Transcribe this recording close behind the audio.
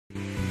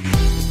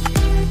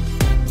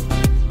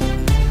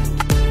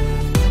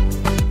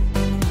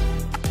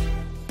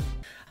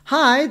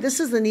Hi, this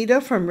is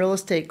Anita from Real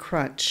Estate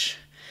Crunch.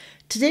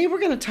 Today we're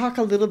going to talk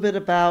a little bit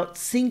about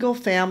single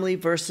family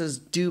versus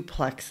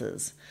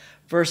duplexes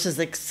versus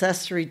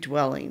accessory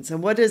dwellings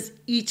and what does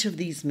each of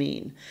these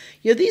mean.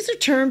 These are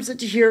terms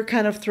that you hear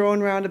kind of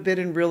thrown around a bit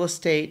in real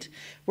estate.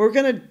 We're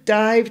going to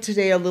dive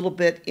today a little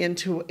bit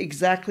into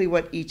exactly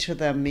what each of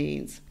them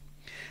means.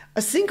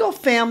 A single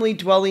family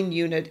dwelling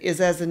unit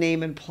is, as the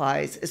name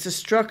implies, is a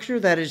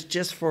structure that is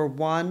just for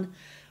one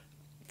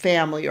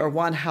family or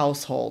one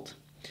household.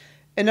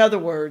 In other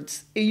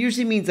words, it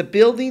usually means a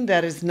building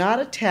that is not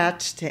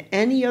attached to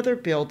any other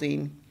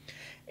building,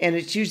 and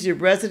it's usually a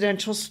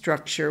residential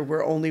structure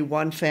where only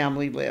one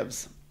family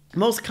lives.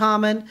 Most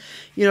common,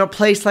 a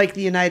place like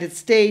the United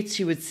States,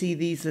 you would see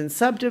these in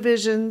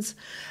subdivisions,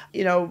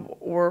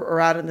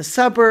 or out in the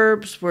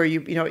suburbs where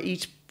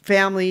each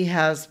family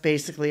has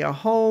basically a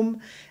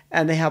home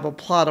and they have a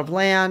plot of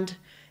land,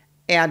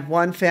 and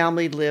one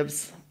family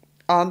lives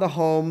on the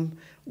home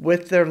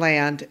with their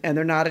land, and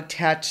they're not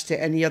attached to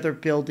any other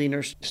building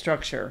or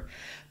structure.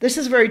 This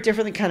is very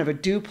different than kind of a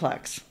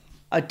duplex.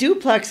 A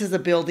duplex is a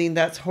building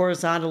that's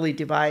horizontally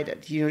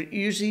divided.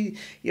 Usually,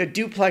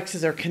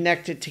 duplexes are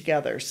connected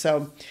together.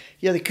 So,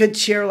 they could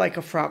share like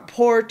a front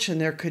porch, and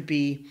there could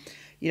be,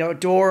 a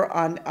door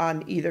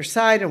on either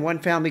side, and one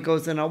family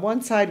goes in on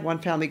one side, one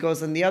family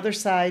goes on the other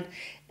side,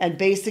 and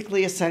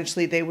basically,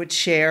 essentially, they would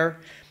share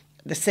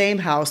the same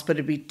house, but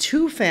it'd be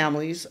two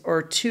families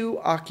or two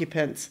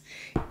occupants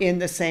in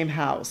the same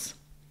house.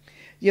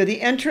 The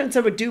entrance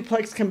of a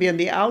duplex can be on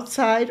the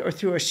outside or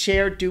through a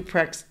shared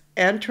duplex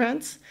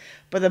entrance.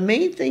 But the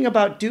main thing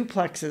about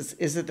duplexes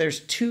is that there's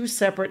two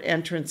separate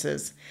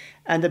entrances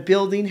and the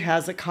building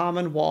has a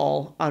common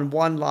wall on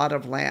one lot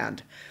of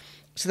land.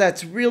 So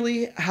that's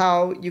really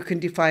how you can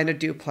define a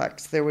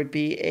duplex. There would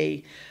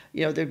be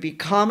there'd be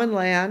common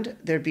land,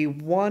 there'd be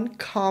one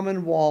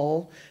common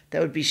wall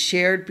that would be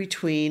shared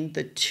between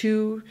the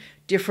two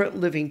different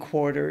living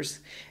quarters,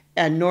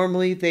 and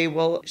normally they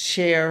will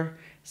share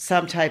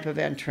some type of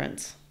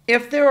entrance.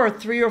 If there are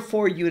 3 or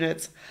 4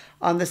 units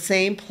on the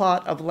same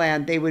plot of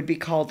land, they would be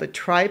called a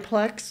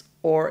triplex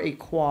or a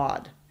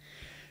quad.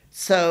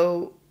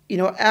 So,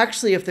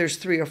 actually if there's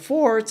 3 or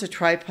 4, it's a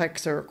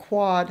triplex or a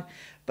quad,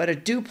 but a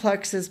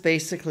duplex is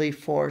basically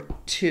for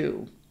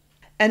 2.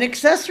 An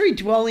accessory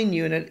dwelling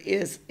unit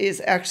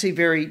is actually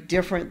very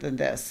different than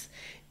this.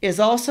 Is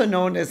also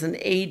known as an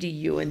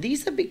ADU, and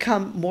these have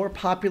become more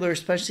popular,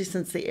 especially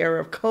since the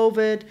era of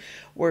COVID,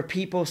 where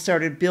people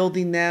started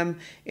building them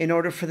in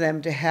order for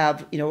them to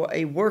have,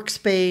 a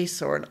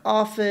workspace or an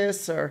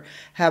office or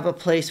have a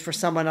place for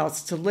someone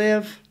else to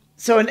live.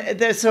 So an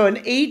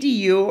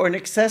ADU, or an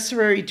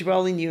accessory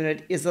dwelling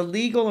unit, is a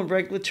legal and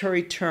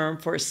regulatory term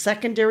for a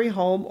secondary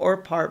home or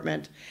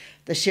apartment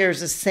that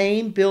shares the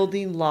same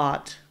building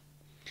lot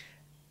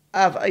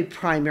of a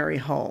primary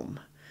home.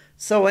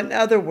 So in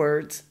other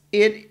words,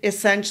 it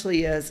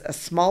essentially is a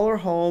smaller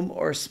home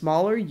or a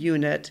smaller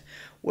unit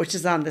which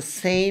is on the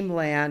same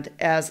land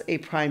as a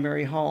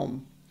primary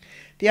home.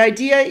 The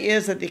idea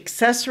is that the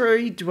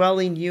accessory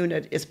dwelling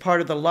unit is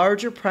part of the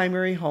larger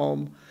primary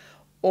home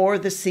or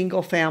the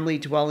single family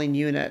dwelling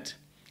unit.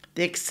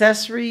 The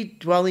accessory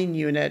dwelling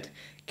unit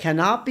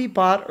cannot be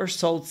bought or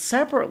sold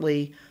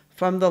separately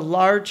from the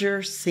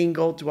larger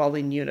single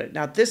dwelling unit.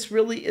 Now, this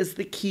really is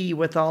the key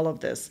with all of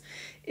this,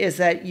 is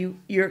that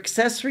your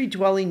accessory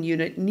dwelling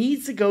unit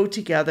needs to go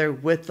together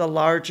with the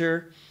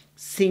larger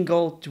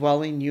single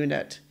dwelling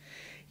unit.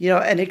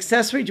 An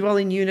accessory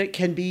dwelling unit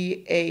can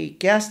be a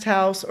guest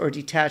house or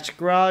detached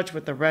garage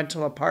with a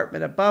rental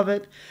apartment above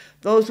it.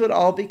 Those would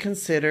all be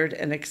considered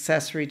an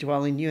accessory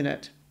dwelling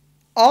unit.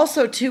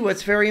 Also, too,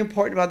 what's very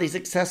important about these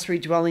accessory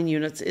dwelling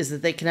units is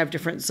that they can have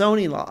different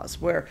zoning laws,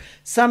 where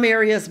some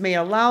areas may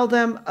allow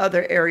them,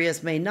 other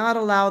areas may not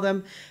allow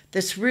them.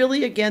 This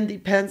really, again,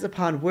 depends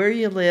upon where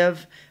you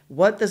live,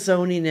 what the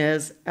zoning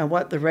is, and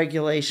what the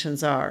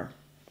regulations are.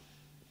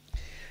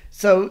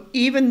 So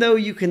even though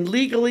you can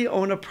legally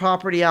own a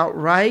property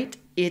outright,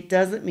 it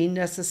doesn't mean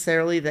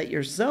necessarily that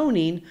your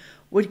zoning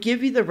would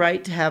give you the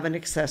right to have an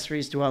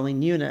accessory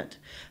dwelling unit.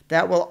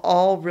 That will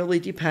all really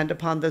depend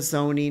upon the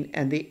zoning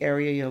and the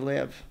area you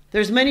live.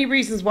 There's many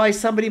reasons why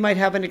somebody might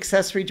have an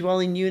accessory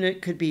dwelling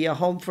unit. Could be a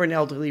home for an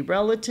elderly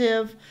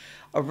relative,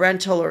 a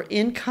rental or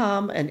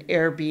income, an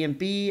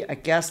Airbnb, a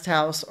guest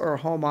house, or a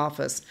home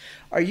office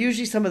are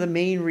usually some of the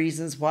main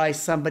reasons why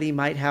somebody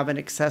might have an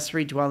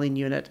accessory dwelling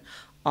unit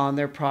on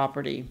their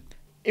property.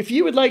 If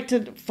you would like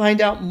to find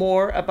out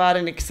more about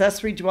an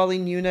accessory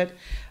dwelling unit,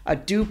 a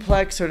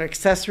duplex, or an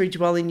accessory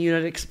dwelling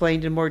unit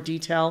explained in more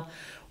detail,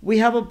 we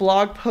have a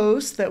blog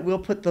post that we'll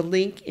put the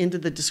link into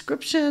the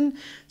description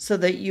so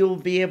that you'll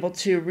be able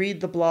to read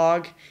the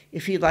blog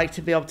if you'd like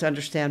to be able to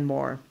understand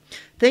more.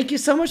 Thank you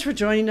so much for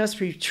joining us.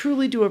 We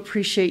truly do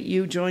appreciate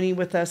you joining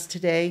with us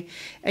today.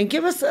 And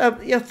give us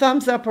a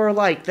thumbs up or a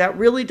like. That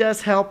really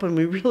does help, and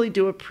we really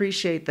do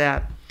appreciate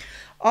that.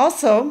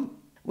 Also,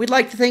 we'd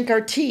like to thank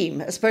our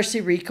team, especially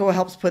Rico, who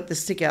helps put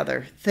this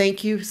together.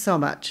 Thank you so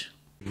much.